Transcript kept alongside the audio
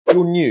If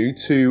you're new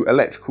to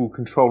electrical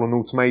control and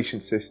automation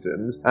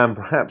systems, and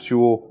perhaps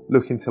you're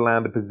looking to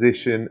land a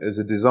position as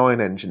a design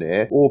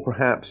engineer, or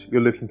perhaps you're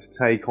looking to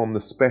take on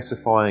the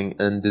specifying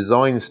and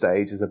design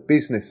stage as a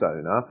business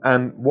owner,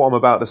 and what I'm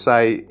about to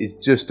say is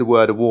just a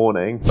word of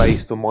warning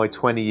based on my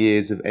 20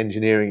 years of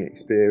engineering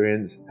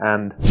experience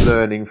and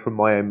learning from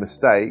my own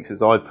mistakes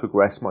as I've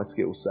progressed my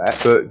skill set,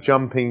 but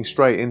jumping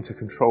straight into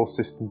control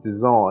system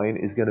design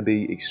is going to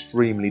be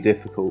extremely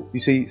difficult.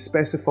 You see,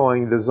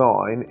 specifying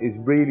design is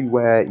really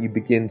where you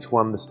begin to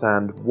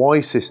understand why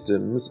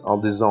systems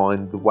are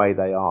designed the way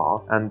they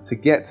are, and to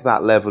get to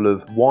that level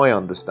of why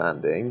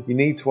understanding, you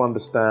need to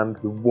understand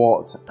the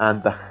what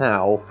and the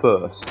how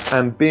first.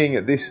 And being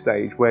at this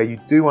stage where you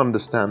do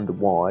understand the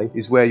why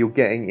is where you're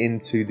getting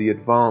into the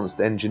advanced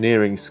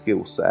engineering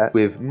skill set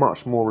with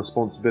much more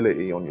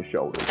responsibility on your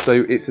shoulders.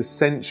 So it's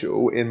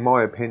essential, in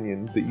my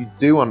opinion, that you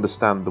do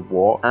understand the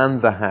what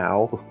and the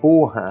how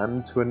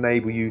beforehand to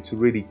enable you to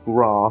really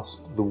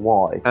grasp the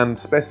why. And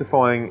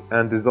specifying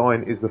and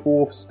design is the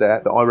fourth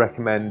step that I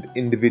recommend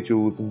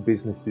individuals and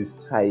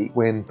businesses take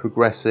when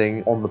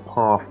progressing on the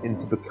path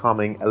into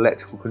becoming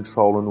electrical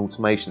control and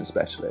automation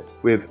specialists,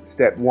 with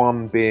step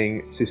 1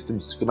 being system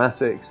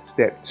schematics,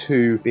 step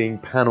 2 being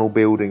panel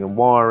building and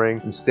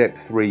wiring, and step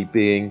 3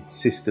 being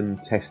system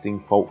testing,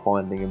 fault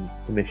finding and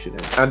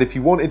commissioning. And if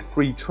you wanted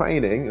free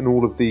training in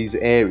all of these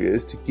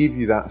areas to give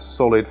you that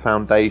solid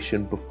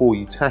foundation before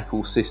you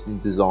tackle system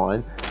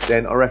design,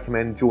 then I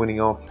recommend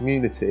joining our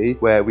community,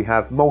 where we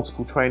have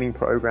multiple training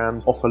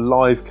programs, offer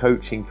live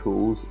coaching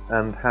calls,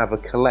 and have a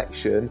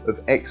collection of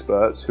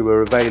experts who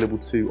are available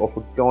to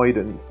offer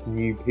guidance to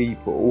new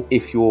people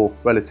if you're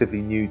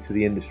relatively new to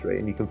the industry,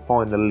 and you can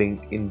find the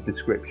link in the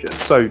description.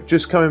 So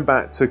just coming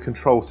back to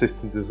control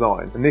system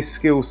design, and this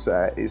skill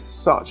set is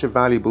such a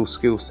valuable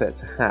skill set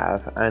to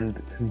have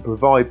and can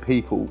provide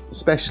people,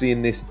 especially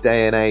in this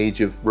day and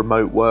age of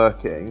remote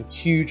working,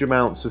 huge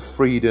amounts of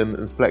freedom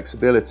and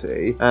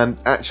flexibility, and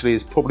actually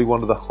is probably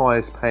one of the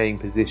highest paying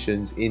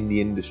positions in the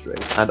industry.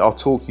 And I'll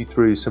talk you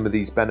through some of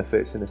these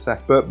benefits in a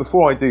second. But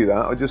before I do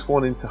that, I just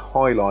wanted to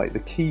highlight the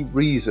key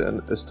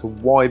reason as to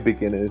why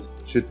beginners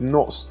should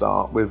not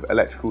start with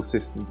electrical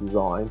system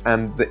design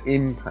and the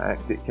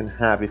impact it can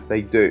have if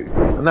they do.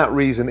 And that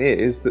reason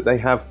is that they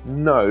have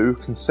no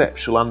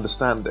conceptual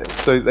understanding.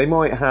 So they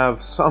might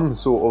have some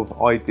sort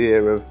of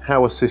idea of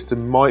how a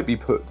system might be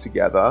put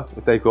together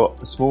if they've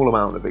got a small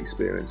amount of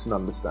experience and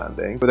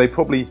understanding, but they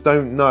probably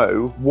don't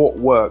know what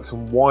works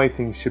and why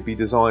things should be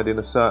designed in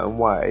a certain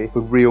way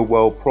for real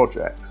world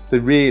projects. So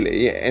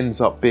really it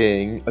ends up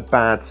being a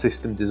bad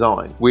system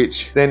design,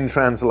 which then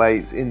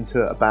translates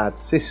into a bad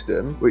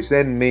system, which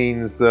then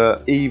means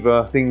that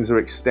either things are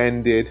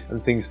extended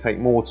and things take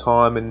more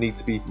time and need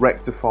to be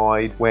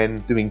rectified when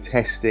doing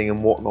testing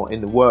and whatnot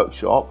in the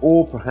workshop,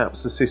 or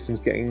perhaps the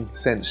system's getting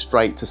sent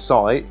straight to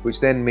site,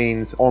 which then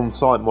means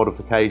on-site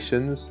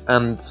modifications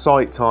and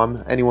site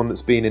time. Anyone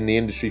that's been in the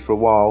industry for a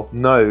while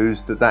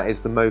knows that that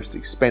is the most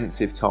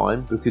expensive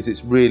time, because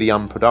it's really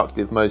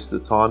unproductive most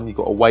of the time. You've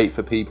got to wait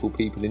for people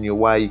in your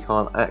way, you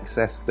can't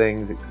access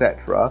things,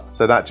 etc.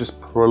 So that just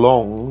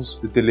prolongs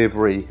the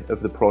delivery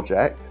of the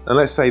project. And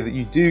let's say that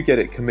you do get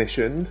it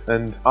commissioned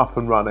and up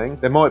and running,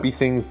 there might be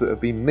things that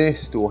have been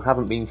missed or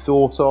haven't been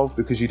thought of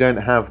because you don't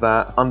have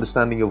that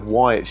understanding of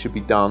why it should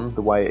be done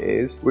the way it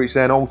is, which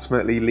then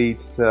ultimately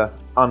leads to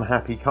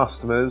unhappy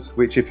customers,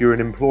 which if you're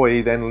an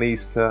employee then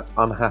leads to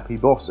unhappy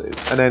bosses,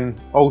 and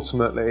then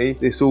ultimately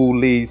this all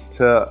leads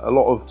to a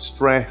lot of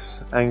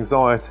stress,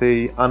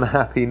 anxiety,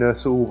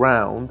 unhappiness all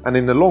round, and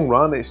in the long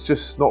run it's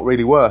just not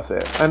really worth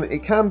it. And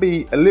it can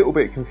be a little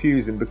bit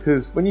confusing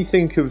because when you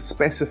think of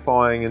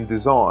specifying and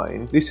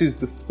design, this is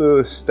the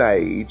first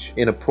stage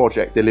in a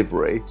project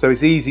delivery, so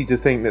it's easy to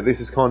think that this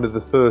is kind of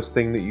the first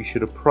thing that you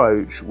should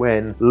approach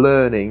when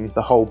learning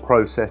the whole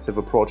process of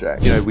a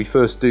project. You know, we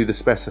first do the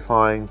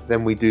specifying,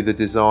 then we do the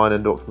design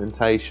and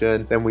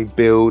documentation, then we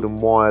build and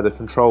wire the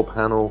control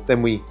panel,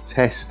 then we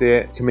test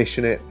it,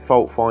 commission it,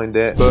 fault find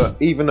it. But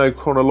even though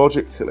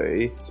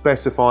chronologically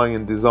specifying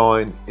and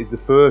design is the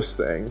first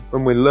thing,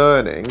 when we're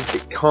learning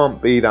it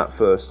can't be that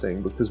first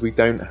thing, because we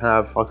don't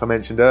have, like I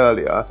mentioned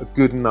earlier, a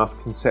good enough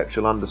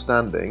conceptual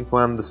understanding to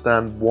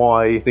understand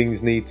why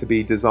things need to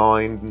be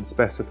designed and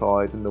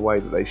specified in the way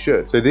that they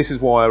should. So this is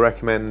why I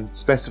recommend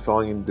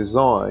specifying and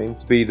design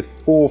to be the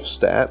fourth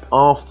step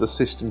after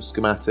system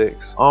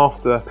schematics,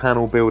 after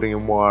panel building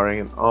and wiring,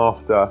 and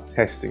after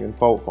testing and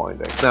fault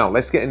finding. Now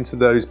let's get into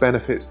those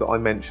benefits that I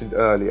mentioned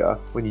earlier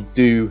when you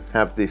do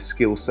have this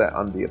skill set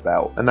under your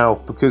belt. And now,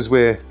 because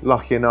we're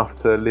lucky enough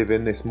to live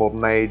in this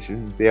modern age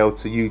and be able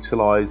to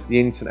utilize the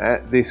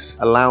internet, this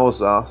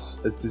allows us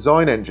as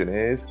design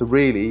engineers to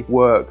really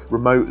work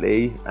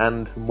remotely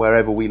and from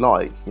wherever we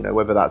like, you know,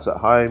 whether that's at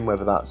home,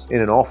 whether that's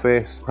in an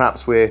office,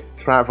 perhaps we're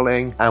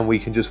traveling and we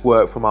can just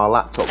work from our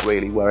laptop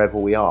really wherever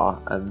we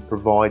are and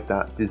provide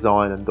that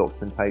design and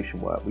documentation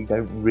automation work. We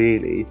don't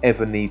really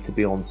ever need to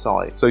be on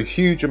site. So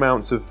huge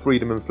amounts of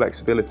freedom and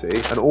flexibility,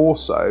 and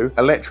also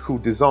electrical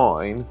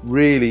design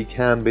really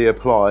can be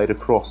applied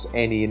across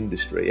any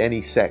industry,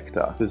 any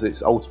sector, because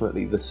it's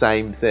ultimately the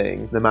same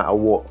thing no matter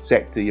what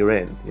sector you're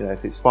in. You know,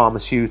 if it's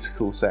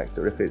pharmaceutical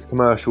sector, if it's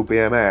commercial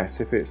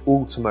BMS, if it's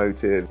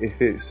automotive,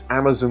 if it's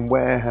Amazon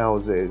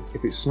warehouses,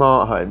 if it's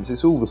smart homes,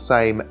 it's all the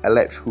same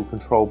electrical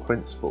control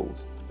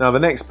principles. Now, the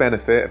next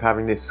benefit of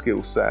having this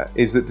skill set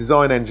is that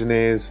design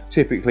engineers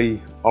typically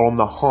are on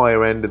the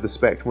higher end of the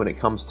spectrum when it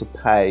comes to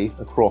pay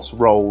across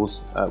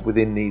roles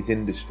within these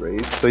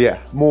industries. So yeah,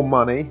 more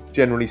money,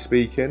 generally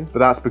speaking, but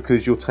that's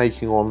because you're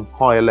taking on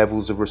higher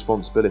levels of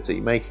responsibility,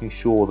 making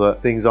sure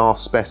that things are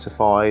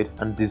specified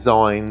and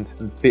designed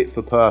and fit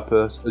for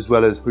purpose, as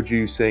well as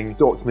producing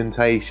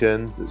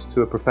documentation that's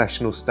to a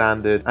professional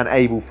standard and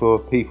able for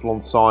people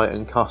on site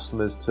and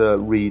customers to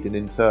read and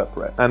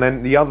interpret. And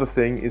then the other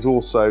thing is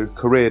also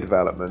career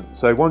development.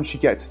 So once you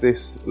get to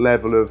this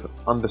level of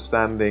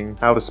understanding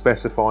how to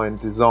specify and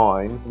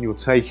design, and you're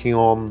taking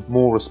on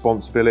more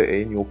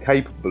responsibility and you're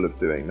capable of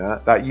doing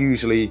that, that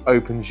usually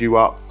opens you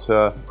up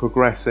to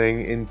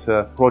progressing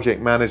into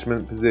project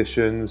management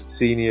positions,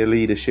 senior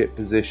leadership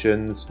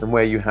positions, and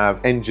where you have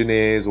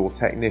engineers or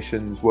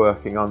technicians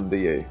working under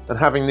you. And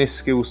having this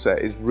skill set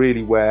is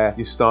really where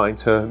you're starting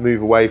to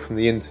move away from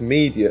the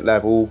intermediate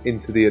level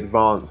into the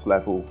advanced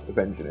level of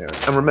engineering.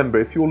 And remember,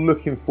 if you're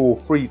looking for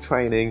free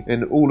training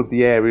in all of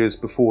the areas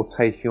before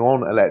taking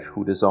on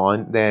electrical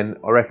design, then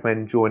I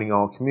recommend joining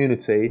our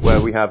community, where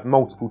we have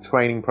multiple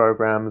training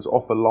programs,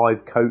 offer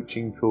live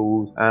coaching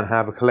calls, and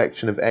have a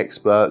collection of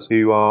experts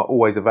who are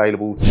always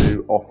available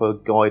to offer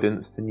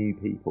guidance to new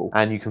people.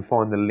 And you can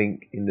find the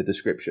link in the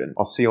description.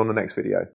 I'll see you on the next video.